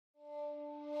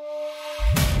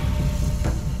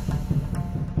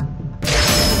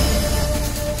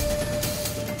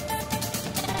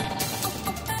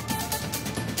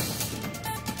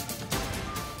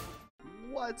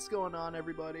What's going on,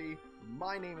 everybody?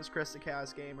 My name is Chris the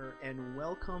Chaos Gamer, and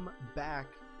welcome back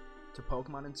to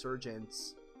Pokemon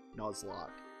Insurgence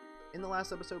Nuzlocke. In the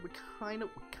last episode, we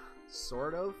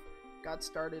sort of got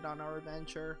started on our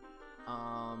adventure,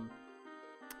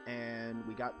 and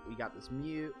we got this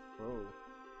Mew. Whoa.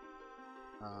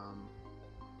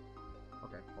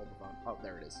 Okay, hold the phone. Oh,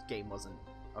 there it is. Game wasn't.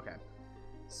 Okay.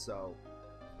 So,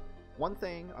 one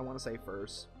thing I want to say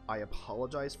first, I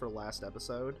apologize for last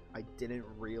episode. I didn't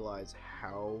realize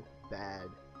how bad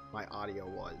my audio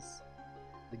was.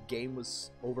 The game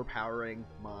was overpowering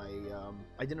my,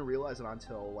 I didn't realize it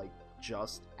until, like,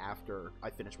 just after I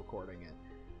finished recording it.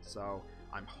 So,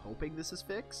 I'm hoping this is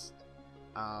fixed.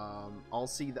 I'll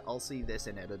see this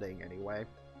in editing anyway.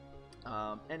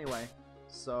 Anyway,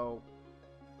 so...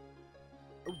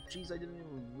 Oh, jeez, I didn't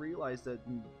even realize that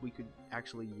we could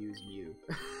actually use Mew.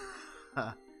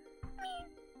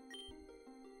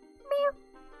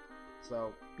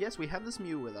 So, yes, we have this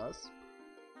Mew with us.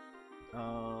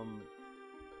 Can't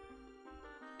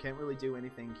really do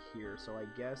anything here, so I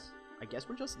guess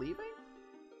we're just leaving?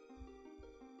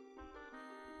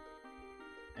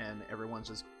 And everyone's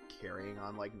just carrying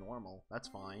on like normal. That's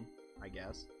fine, I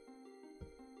guess.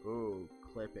 Ooh,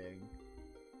 clipping.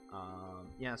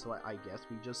 Yeah, so I guess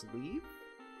we just leave?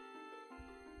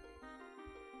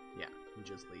 Yeah, we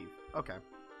just leave. Okay.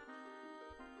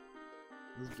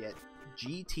 Let's get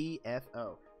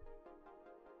GTFO.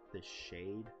 The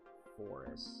Shade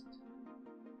Forest.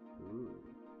 Ooh.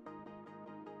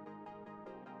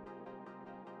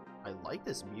 I like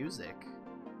this music.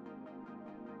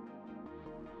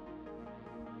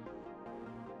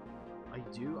 I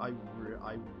do. I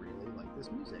really like this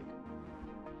music.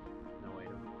 No, wait.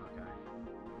 Okay.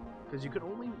 Because you can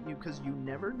only because you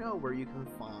never know where you can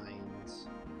find.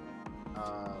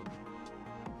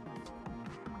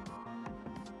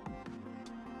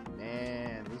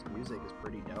 Man, this music is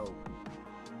pretty dope.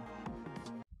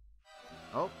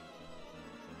 Oh.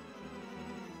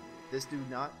 This do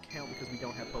not count because we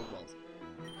don't have Pokeballs.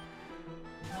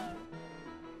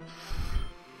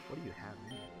 What do you have in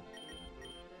there?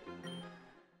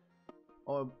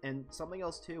 Oh, and something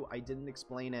else too, I didn't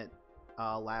explain it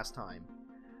last time.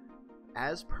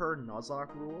 As per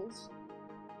Nuzlocke rules,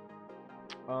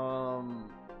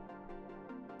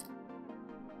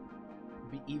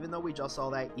 even though we just saw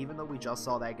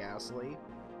that Ghastly,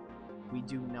 we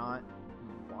do not.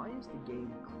 Why is the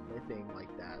game clipping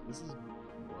like that? This is.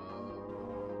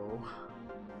 Whoa.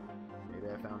 Maybe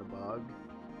I found a bug.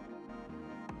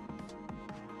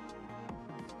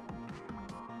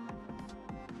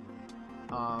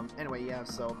 Anyway, yeah.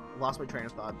 So lost my train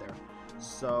of thought there.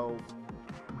 So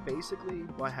basically,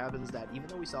 what happens is that even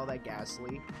though we saw that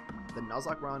Ghastly, the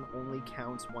Nuzlocke run only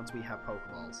counts once we have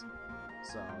Pokeballs.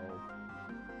 So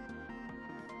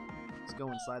let's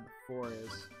go inside the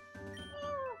forest.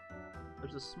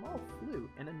 There's a small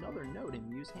flute and another note in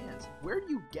Mew's hands. Where do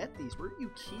you get these? Where do you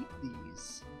keep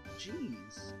these?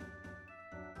 Jeez.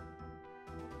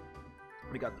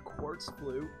 We got the quartz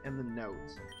flute and the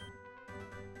note.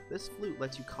 This flute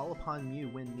lets you call upon Mew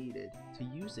when needed. To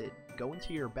use it, go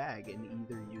into your bag and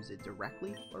either use it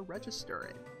directly or register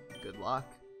it. Good luck.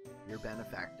 Your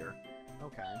benefactor.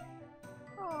 Okay.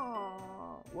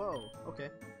 Oh, whoa.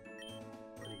 Okay.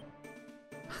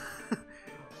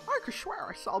 I could swear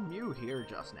I saw Mew here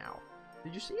just now.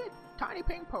 Did you see it? Tiny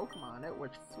pink Pokemon. It was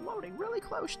floating really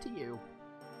close to you.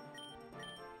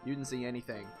 You didn't see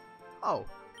anything. Oh,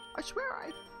 I swear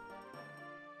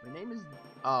My name is.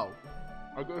 Oh,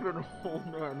 I gave it an old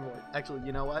man voice. Actually,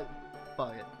 you know what?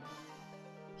 Fuck it.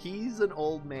 He's an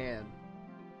old man.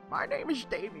 My name is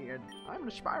Damien. I'm an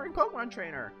aspiring Pokemon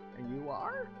trainer. And you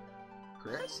are?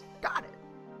 Chris? Got it.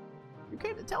 You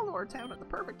came to Teldor Town at the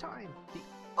perfect time. The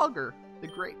Ogre. The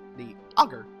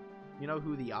Ogre. You know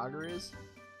who the Ogre is?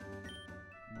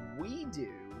 We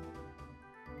do.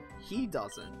 He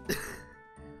doesn't.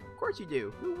 Of course you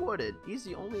do. Who wouldn't? He's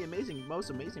the only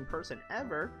most amazing person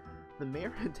ever. The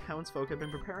mayor and townsfolk have been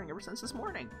preparing ever since this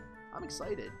morning. I'm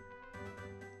excited.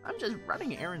 I'm just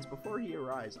running errands before he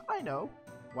arrives. I know.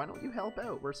 Why don't you help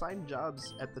out? We're assigned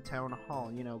jobs at the town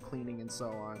hall, you know, cleaning and so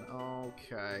on.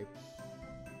 Okay.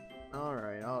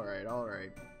 Alright.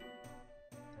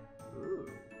 Ooh.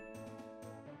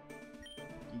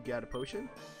 You got a potion?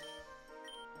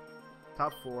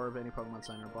 Top 4 of any Pokemon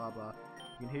Center, blah blah.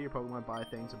 You can hear your Pokemon buy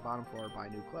things, and bottom 4 buy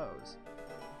new clothes.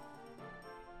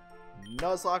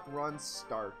 Nuzlocke run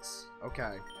starts.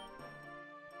 Okay.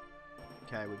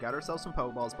 Okay, we got ourselves some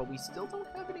Pokeballs, but we still don't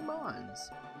have any Mons.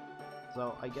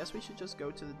 So I guess we should just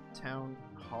go to the town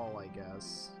hall, I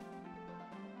guess.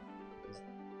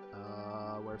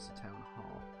 Where's the town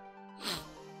hall?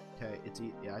 Okay,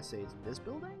 yeah, I say it's this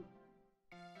building?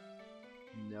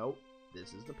 Nope,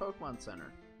 this is the Pokemon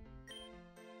Center.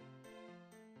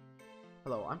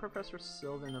 Hello, I'm Professor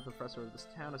Sylvan, the professor of this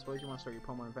town. I suppose you want to start your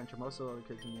Pokemon adventure. Most of the other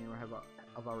kids in the neighborhood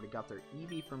have already got their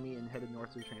Eevee from me and headed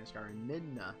north to the trainer scar in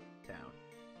Midna town.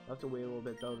 I'll have to wait a little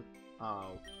bit though.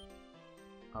 Oh.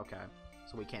 Okay.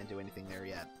 So we can't do anything there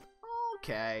yet.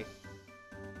 Okay.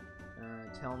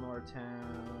 Telnor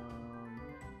town.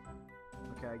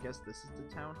 Okay, I guess this is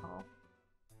the town hall.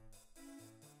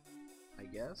 I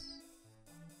guess.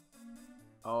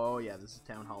 Oh yeah, this is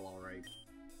town hall, alright.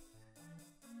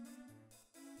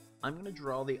 I'm gonna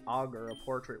draw the Augur a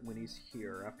portrait when he's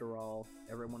here. After all,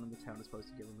 everyone in the town is supposed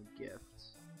to give him a gift.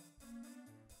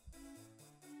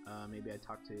 Maybe I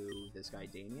talk to this guy,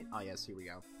 Damien. Oh yes, here we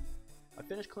go. I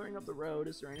finished clearing up the road.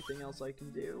 Is there anything else I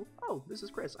can do? Oh, this is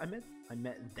Chris. I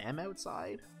met them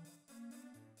outside?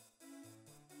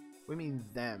 What do you mean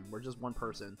them? We're just one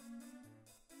person.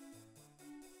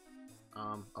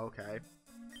 Okay.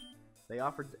 They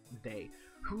offered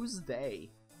Who's they?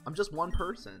 I'm just one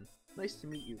person. Nice to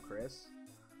meet you, Chris.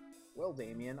 Well,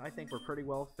 Damien, I think we're pretty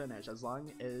well finished. As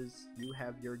long as you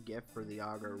have your gift for the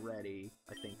Augur ready,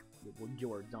 I think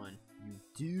you're done. You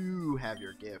do have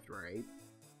your gift, right?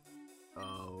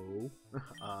 Oh.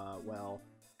 Well,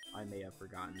 I may have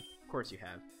forgotten. Of course you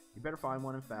have. You better find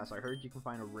one and fast. I heard you can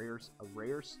find a rare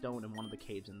stone in one of the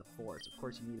caves in the forest. Of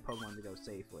course you need a Pokemon to go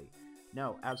safely.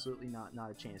 No, absolutely not.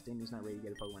 Not a chance. Damien's not ready to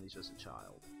get a Pokemon. He's just a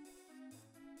child.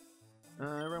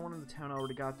 Everyone in the town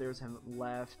already got theirs, haven't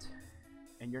left.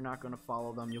 And you're not gonna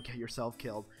follow them. You'll get yourself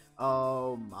killed.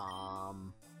 Oh,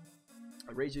 Mom.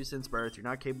 I raised you since birth. You're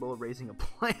not capable of raising a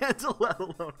plant, let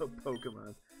alone a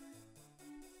Pokemon.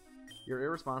 You're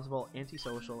irresponsible,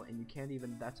 antisocial, and you can't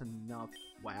even... That's enough.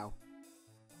 Wow.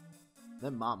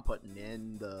 Then Mom putting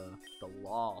in the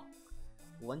law.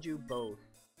 Lend you both.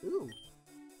 Ooh.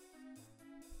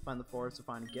 Find the forest to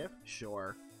find a gift?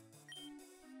 Sure.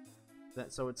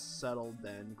 So it's settled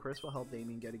then. Chris will help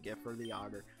Damien get a gift for the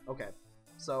Augur. Okay.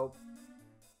 So...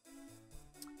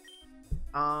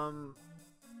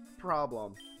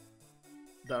 problem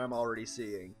that I'm already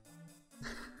seeing.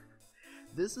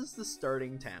 This is the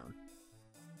starting town.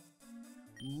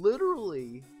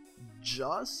 Literally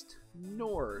just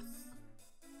north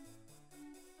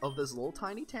of this little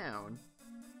tiny town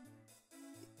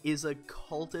is a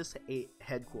cultist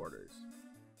headquarters.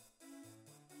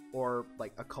 Or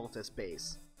like a cultist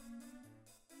base.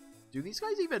 Do these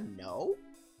guys even know?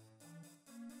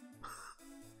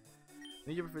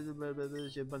 Thank you for a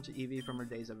bunch of Eevee from her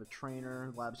days of a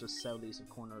trainer. Lab's just southeast of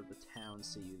corner of the town.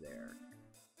 See you there.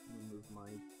 Let me move my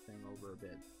thing over a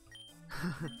bit.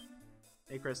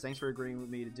 Hey Chris, thanks for agreeing with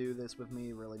me to do this with me.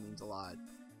 It really means a lot.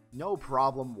 No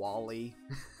problem, Wally.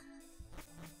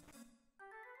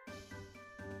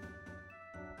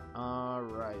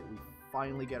 Alright, we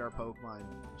finally get our Pokemon.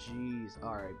 Jeez,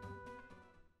 alright.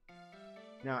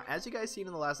 Now, as you guys seen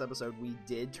in the last episode, we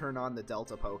did turn on the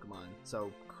Delta Pokemon.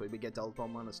 So, could we get Delta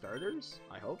Pokemon as starters?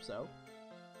 I hope so.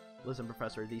 Listen,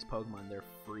 Professor, these Pokemon, they're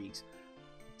freaks.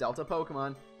 Delta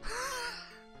Pokemon.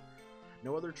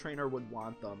 No other trainer would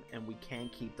want them, and we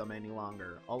can't keep them any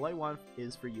longer. All I want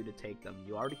is for you to take them.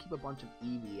 You already keep a bunch of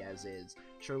Eevee as is.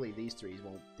 Surely these three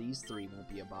won't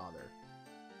be a bother.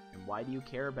 And why do you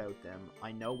care about them?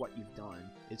 I know what you've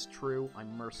done. It's true,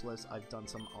 I'm merciless, I've done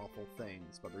some awful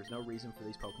things, but there's no reason for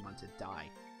these Pokemon to die.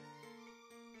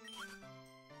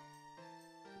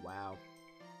 Wow.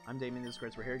 I'm Damien, this is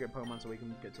Chris. We're here to get Pokemon so we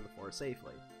can get to the forest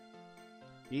safely.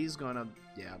 He's gonna...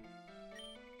 yeah.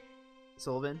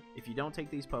 Sylvan, if you don't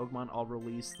take these Pokemon, I'll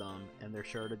release them, and they're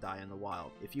sure to die in the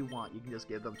wild. If you want, you can just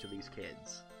give them to these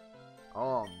kids.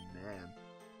 Oh, man.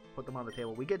 Put them on the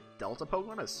table. We get Delta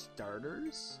Pokemon as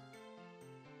starters?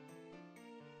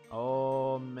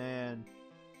 Oh, man.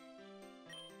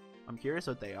 I'm curious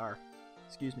what they are.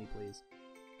 Excuse me, please.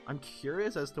 I'm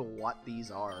curious as to what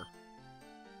these are.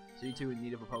 So you two in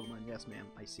need of a Pokemon? Yes, ma'am.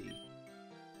 I see.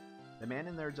 The man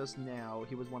in there just now,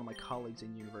 he was one of my colleagues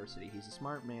in university. He's a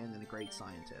smart man and a great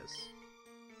scientist.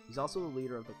 He's also the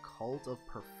leader of the Cult of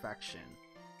Perfection.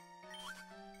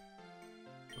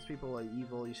 Those people are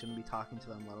evil, you shouldn't be talking to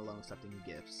them, let alone accepting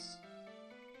gifts.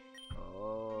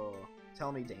 Oh.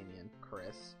 Tell me, Damien,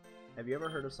 Chris, have you ever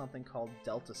heard of something called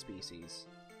Delta Species?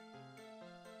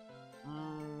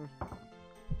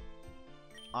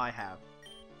 I have.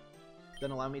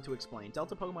 Then allow me to explain.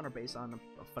 Delta Pokemon are based on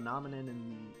a phenomenon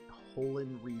in the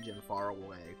Hoenn region far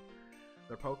away.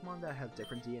 They're Pokemon that have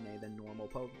different DNA than normal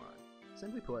Pokemon.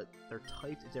 Simply put, they're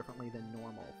typed differently than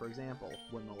normal. For example,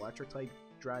 when an electric-type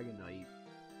Dragonite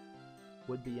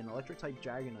would be an electric-type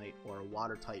Dragonite or a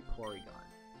water-type Porygon.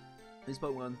 These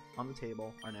Pokemon on the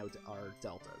table are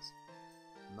Deltas.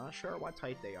 I'm not sure what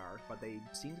type they are, but they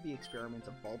seem to be experiments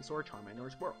of Bulbasaur, Charmander,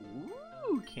 and Squirtle.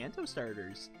 Ooh, Kanto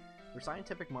starters. They're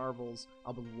scientific marvels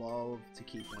I would love to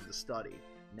keep one to study.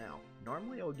 Now,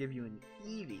 normally I will give you an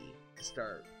Eevee to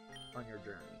start on your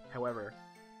journey. However,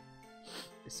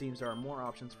 it seems there are more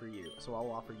options for you, so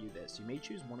I'll offer you this. You may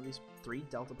choose one of these 3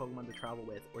 Delta Pokemon to travel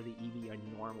with, or the Eevee I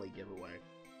normally give away.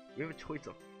 You have a choice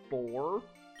of 4?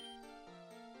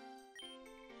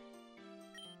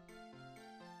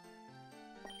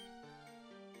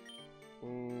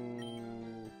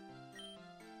 Ooh.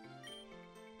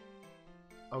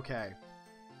 Okay.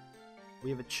 We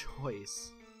have a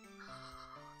choice.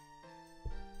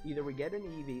 Either we get an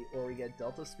Eevee or we get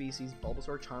Delta species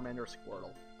Bulbasaur, Charmander, or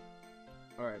Squirtle.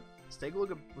 Alright, let's take a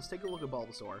look at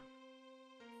Bulbasaur.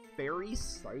 Fairy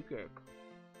Psychic.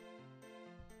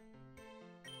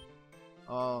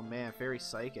 Oh man, Fairy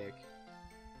Psychic.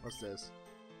 What's this?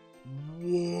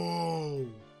 Whoa!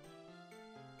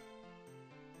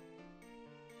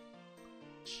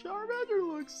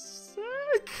 Charmander looks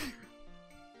sick!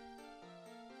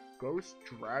 Ghost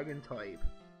Dragon type.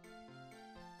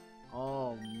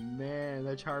 Oh man,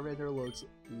 that Charmander looks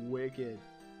wicked.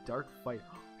 Dark Fight.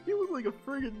 He looks like a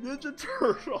friggin' Ninja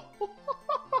Turtle!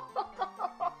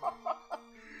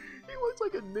 He looks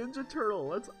like a Ninja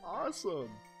Turtle, that's awesome!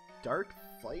 Dark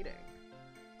Fighting.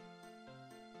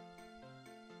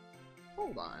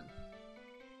 Hold on.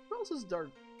 What else is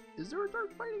dark? Is there a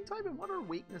Dark Fighting type and what are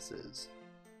weaknesses?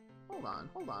 Hold on.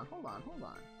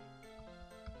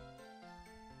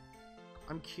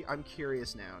 I'm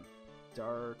curious now.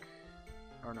 Dark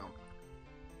Pokemon.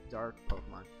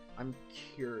 I'm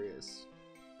curious.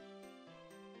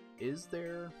 Is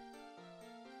there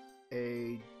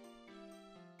a...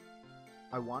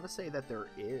 I want to say that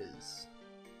there is.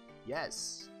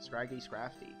 Yes, Scraggy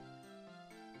Scrafty.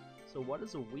 So what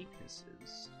is the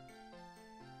weaknesses?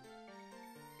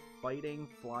 Fighting,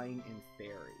 Flying, and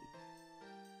Fairy.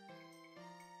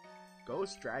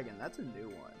 Ghost Dragon, that's a new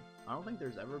one. I don't think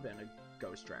there's ever been a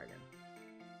Ghost Dragon.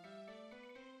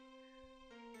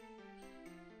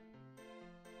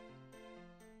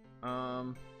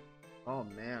 Oh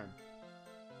man.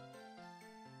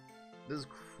 This is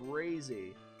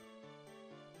crazy.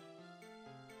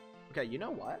 Okay, you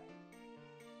know what?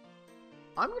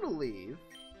 I'm gonna leave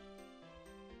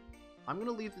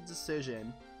the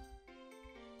decision.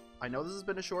 I know this has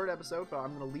been a short episode, but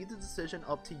I'm gonna leave the decision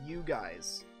up to you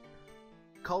guys.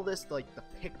 Call this like the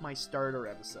Pick My Starter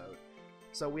episode.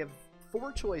 So we have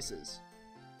 4 choices.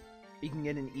 We can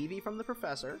get an Eevee from the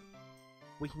Professor.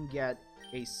 We can get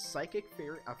a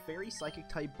Fairy Psychic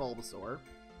type Bulbasaur,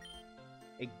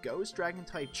 a Ghost Dragon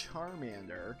type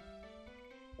Charmander,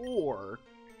 or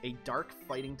a Dark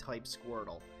Fighting type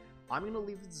Squirtle. I'm gonna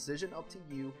leave the decision up to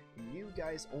you. You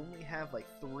guys only have like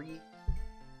three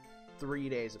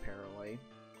days apparently.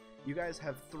 You guys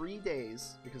have 3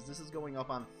 days because this is going up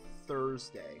on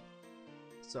Thursday.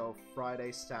 So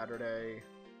Friday, Saturday.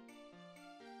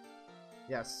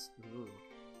 Yes. Ooh.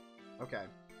 Okay.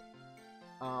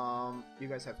 You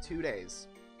guys have 2 days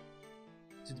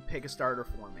to pick a starter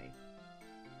for me.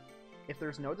 If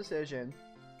there's no decision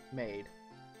made,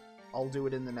 I'll do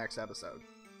it in the next episode.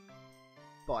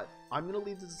 But I'm gonna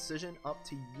leave the decision up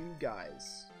to you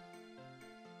guys.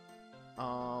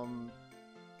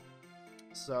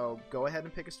 So go ahead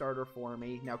and pick a starter for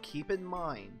me. Now keep in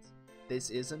mind, this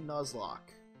is a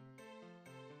Nuzlocke,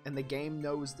 and the game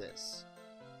knows this.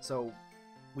 So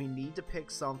we need to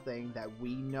pick something that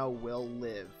we know will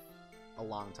live a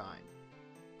long time.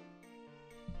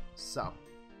 So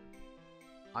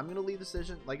I'm gonna leave the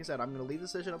decision, like I said, I'm gonna leave the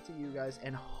decision up to you guys,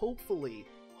 and hopefully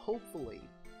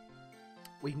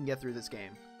we can get through this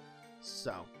game.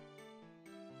 So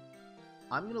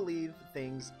I'm gonna leave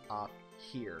things up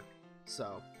here.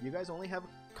 So you guys only have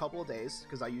a couple of days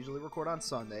because I usually record on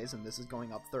Sundays, and this is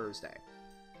going up Thursday.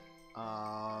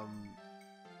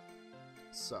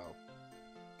 So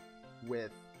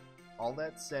with all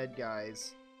that said,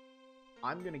 guys,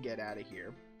 I'm gonna get out of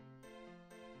here.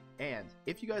 And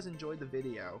if you guys enjoyed the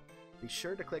video, be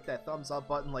sure to click that thumbs up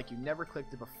button like you never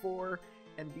clicked it before,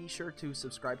 and be sure to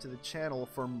subscribe to the channel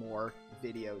for more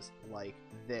videos like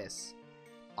this.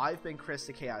 I've been Chris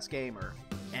the Chaos Gamer,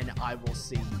 and I will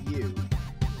see you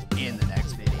in the next